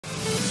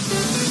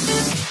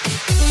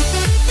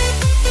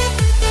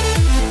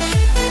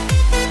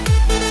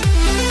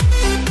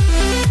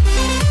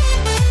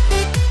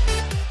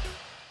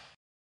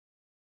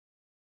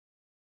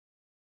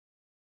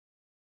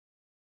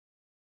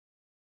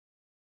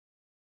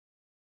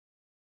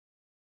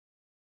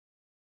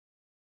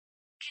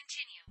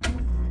Continue.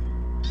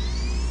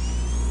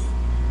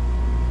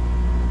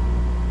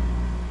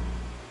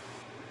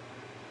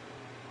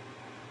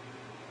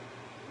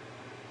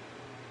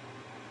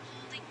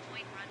 Holding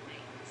point runway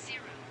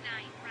 09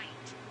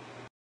 right.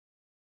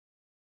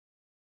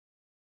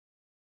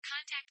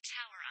 Contact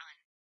tower on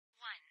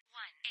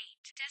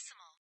 118.500.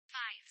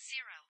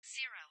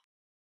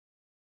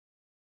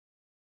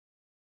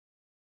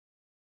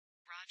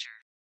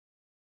 Roger.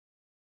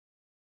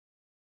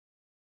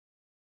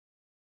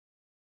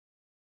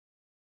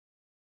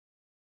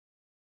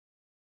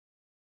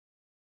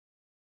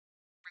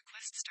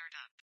 Request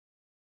startup.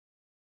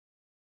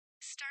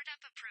 Startup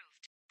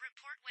approved.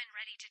 Report when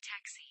ready to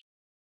taxi.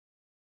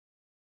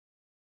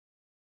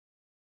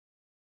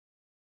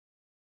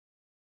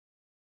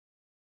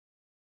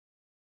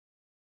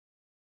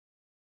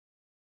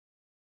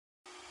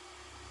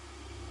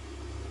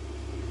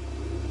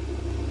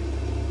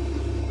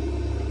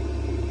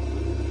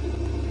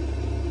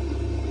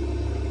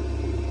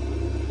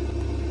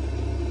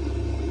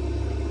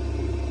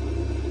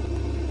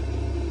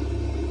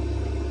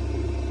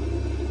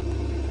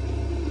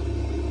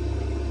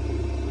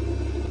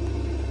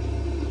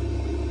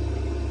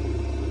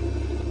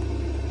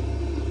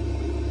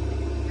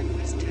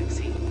 Request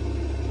taxi.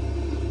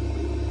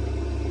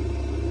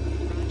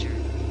 Roger.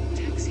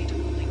 Taxi to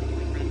holding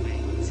point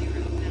runway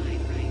 09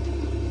 right.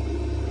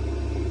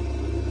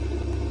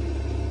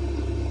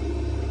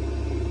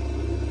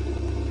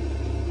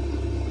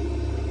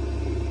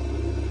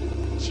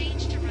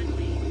 Change to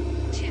runway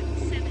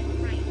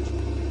 27 right.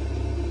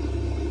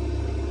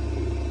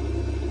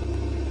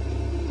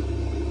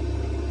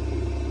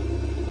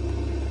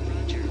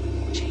 Roger.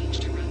 Change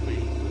to runway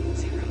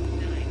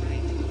 09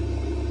 right.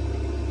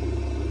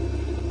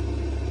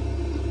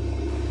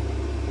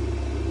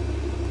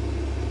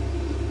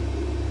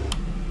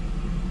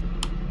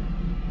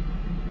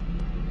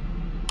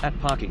 At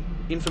parking.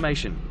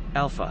 Information.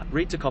 Alpha.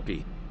 Read to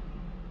copy.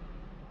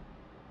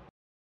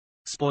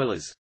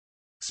 Spoilers.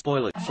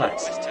 Spoiler.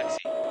 Flats.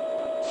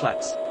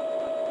 Flats.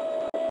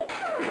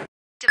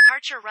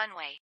 Departure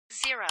runway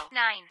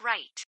 09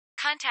 right.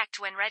 Contact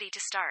when ready to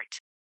start.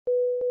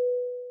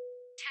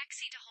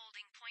 Taxi to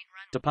holding point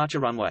runway. Departure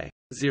runway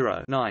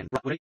 09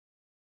 right.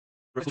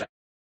 Reflect.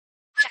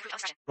 Check route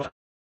instruction. Right.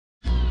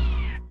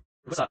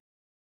 What's up?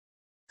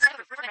 Start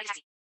route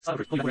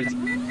runway taxi.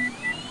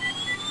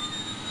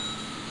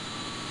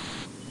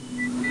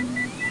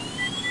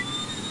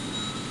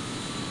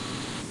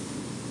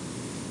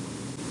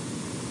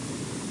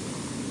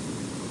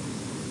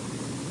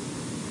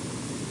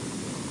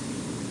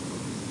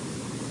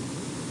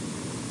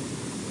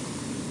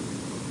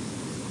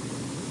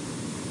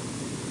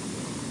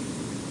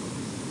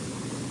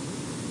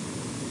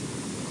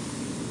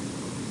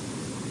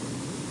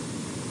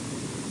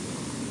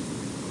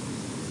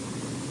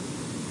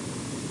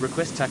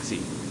 Request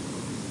taxi.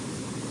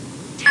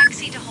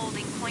 Taxi to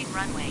holding point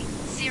runway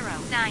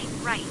 09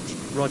 right.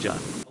 Roger.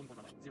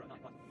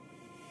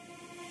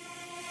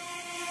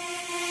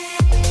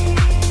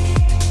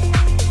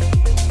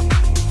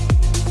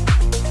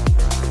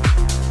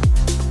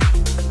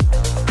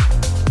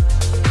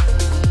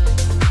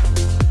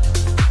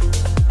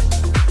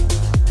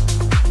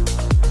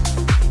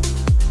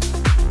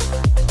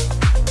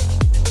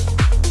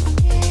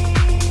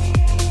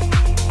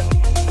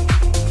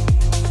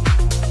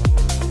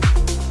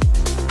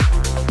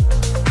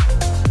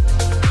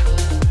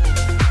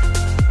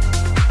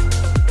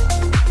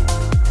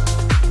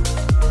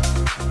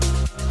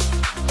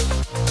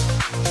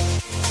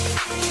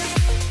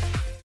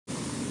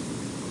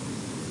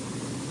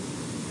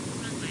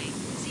 Runway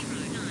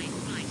 09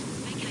 right.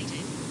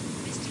 Vacated.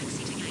 Miss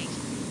taxi to gate.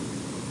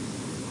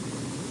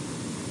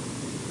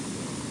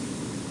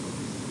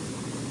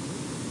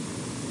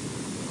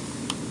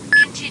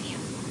 Continue.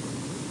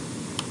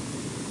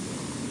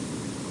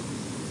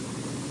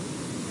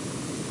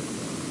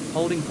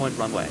 Holding point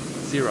runway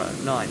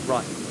 09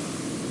 right.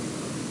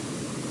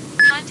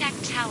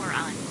 Contact tower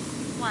on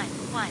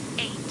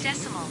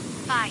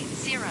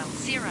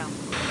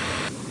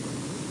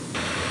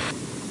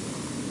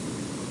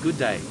 118.500. Good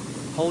day.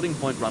 Holding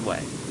point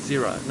runway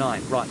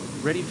 09 right.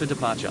 Ready for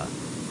departure.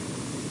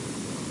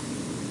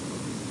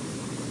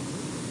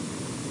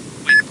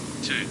 Wind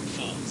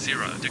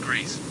 240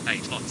 degrees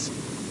 8 knots.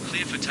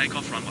 Clear for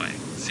takeoff runway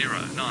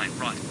 09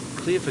 right.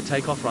 Clear for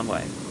takeoff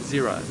runway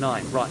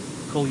 09 right.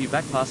 Call you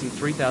back passing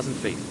 3,000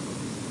 feet.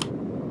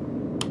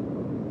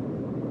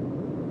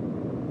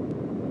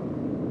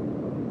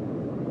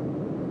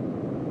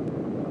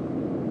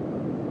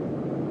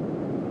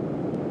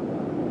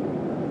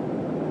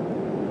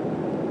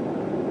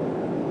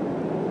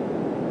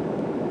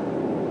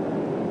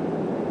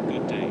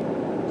 Good day.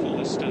 Full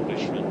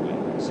established runway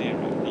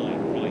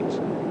 09 right.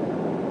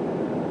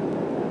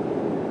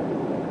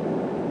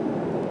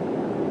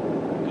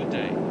 Good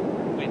day.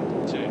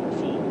 Wind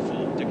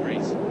 244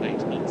 degrees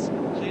 8 knots.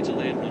 Clear to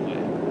land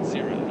runway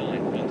 09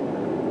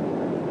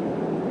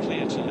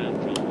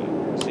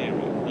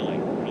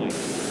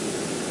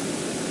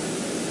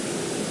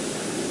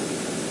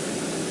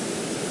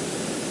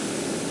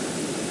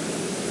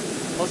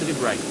 Positive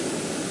brake.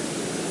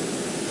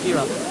 Gear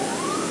up.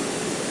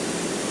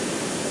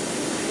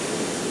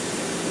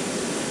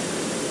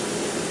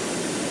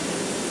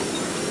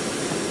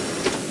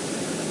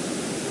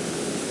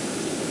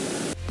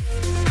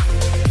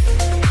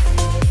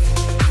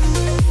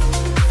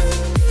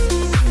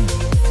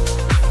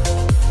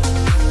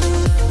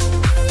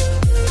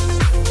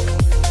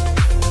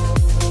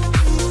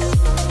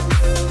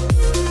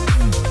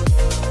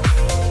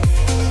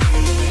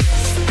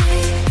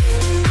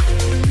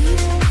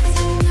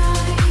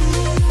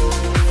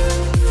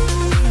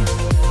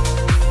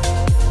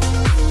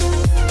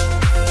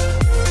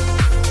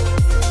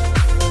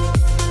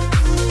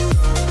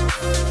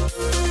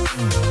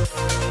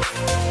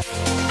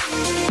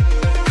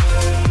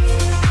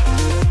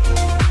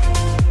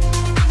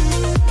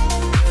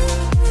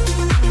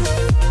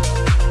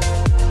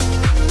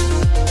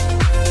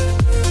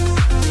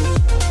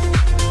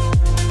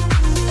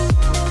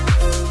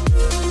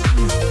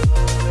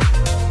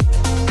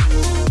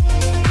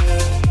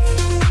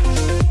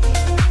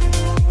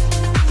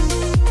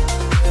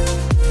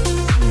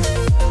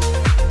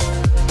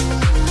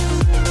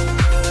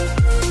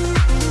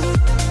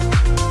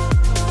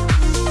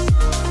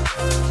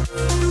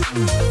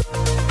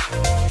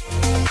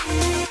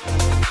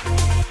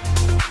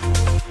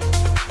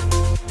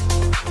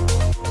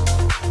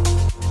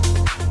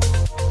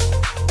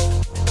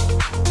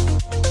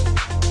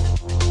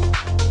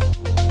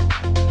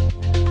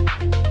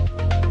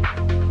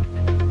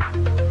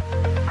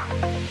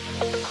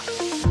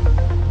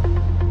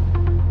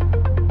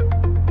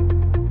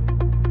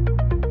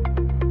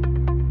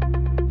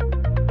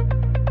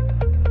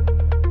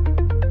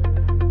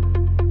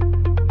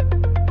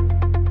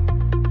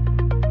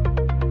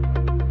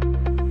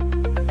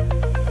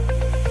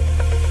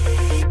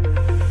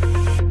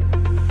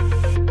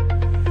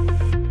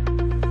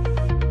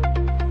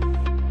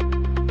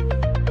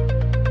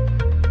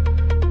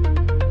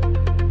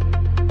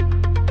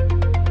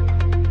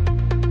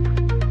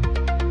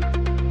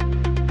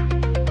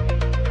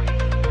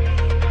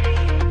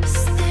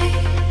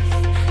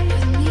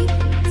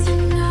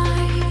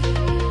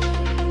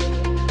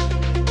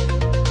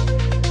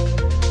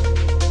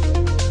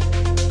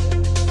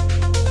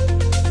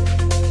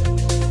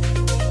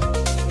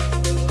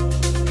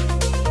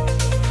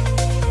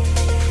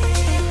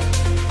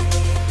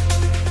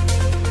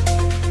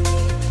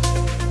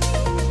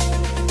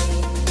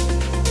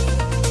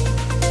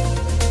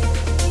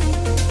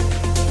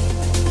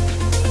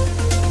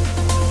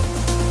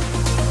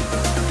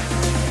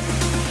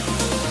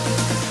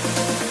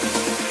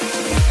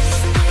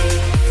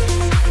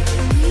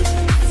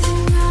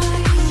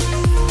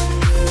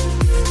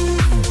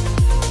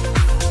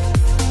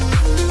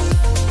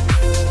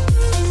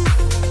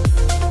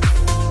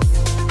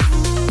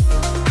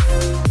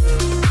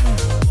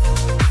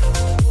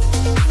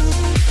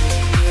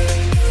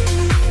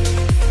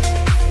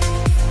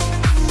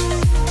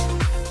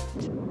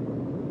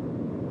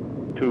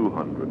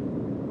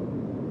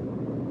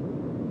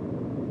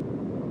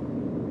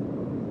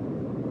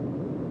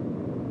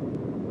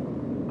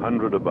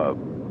 Hundred above.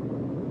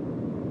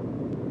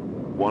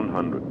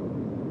 100.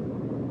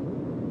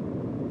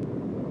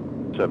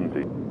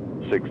 70.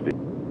 60.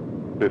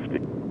 50.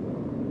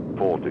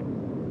 40.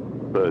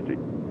 30.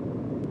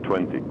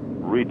 20.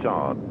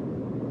 Retard.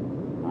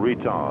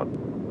 Retard.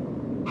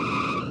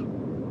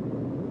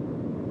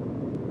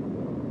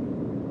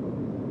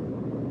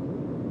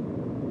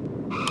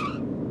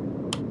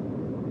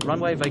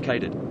 Runway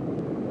vacated.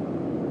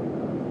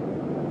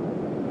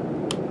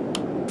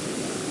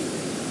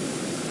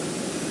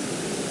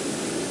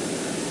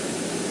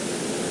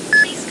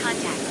 Please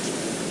contact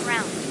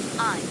ground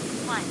on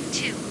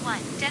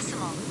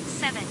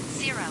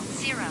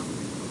 121.700.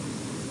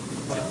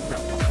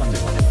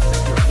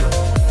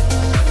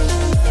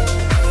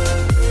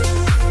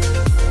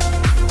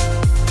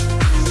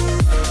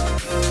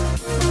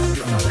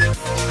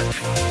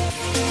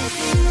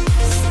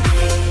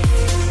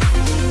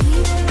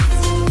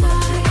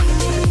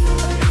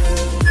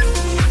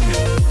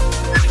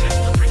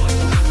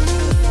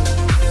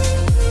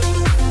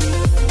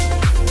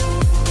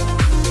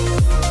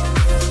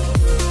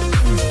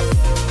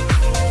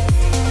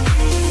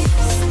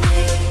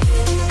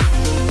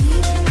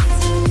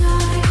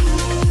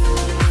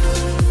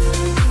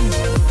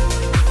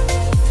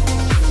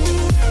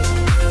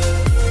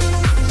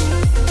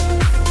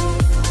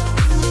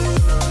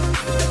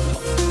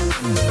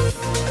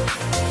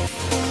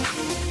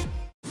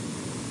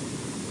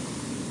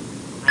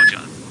 Roger.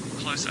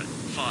 Closer.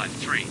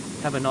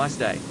 5-3. Have a nice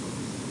day.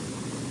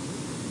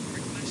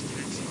 Request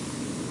taxi.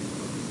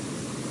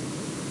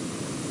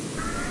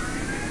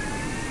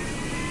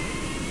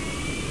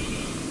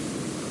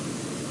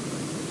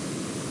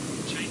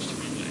 Change to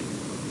runway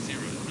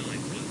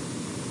 09 right.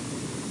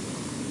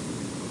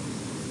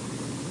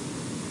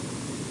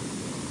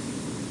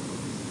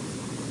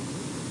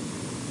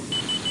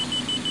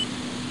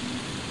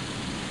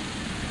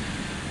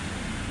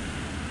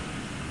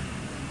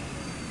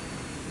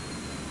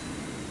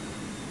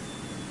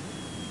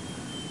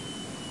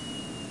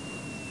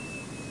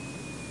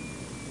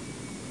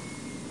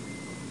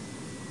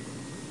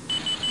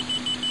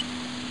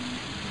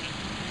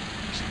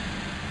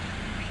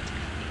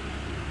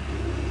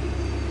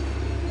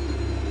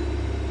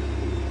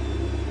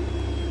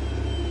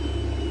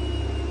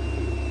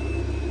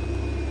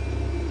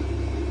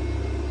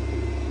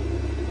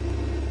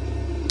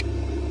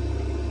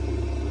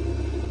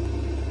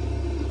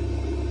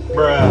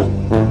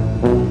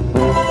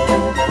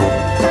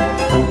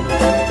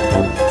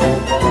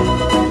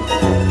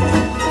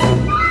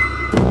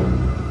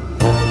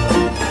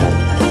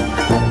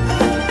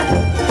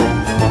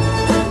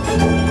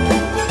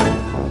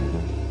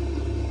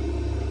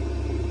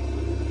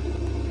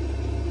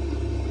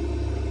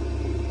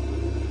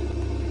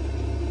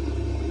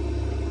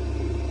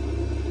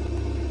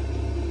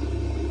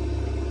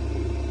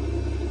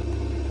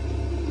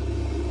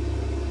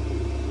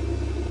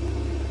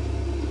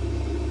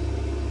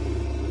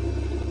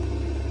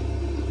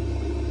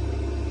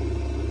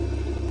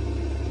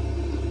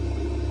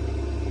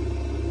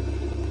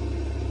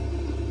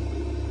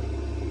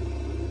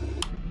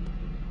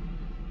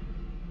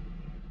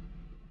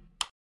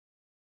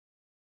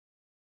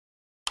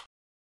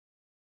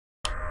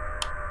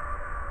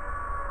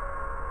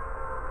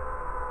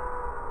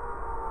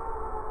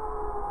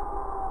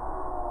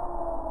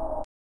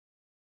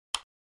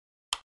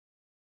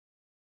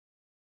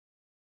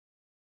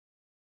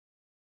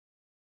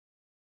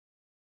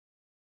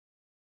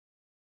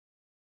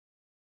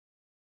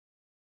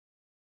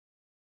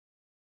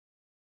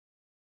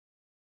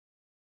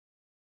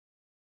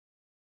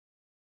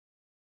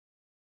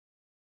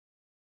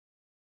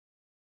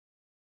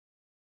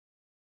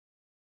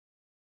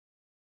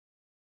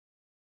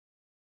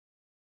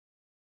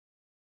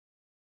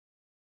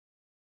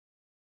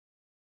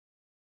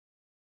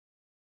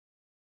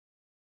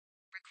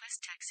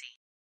 Request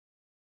taxi.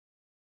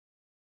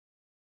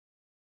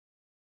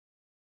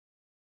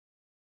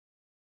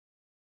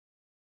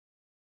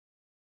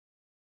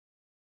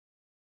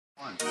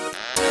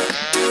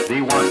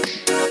 D1.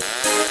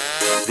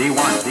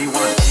 D1.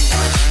 D1.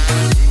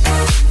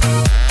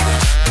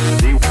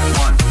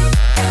 D1.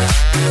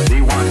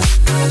 D1.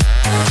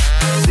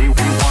 D1.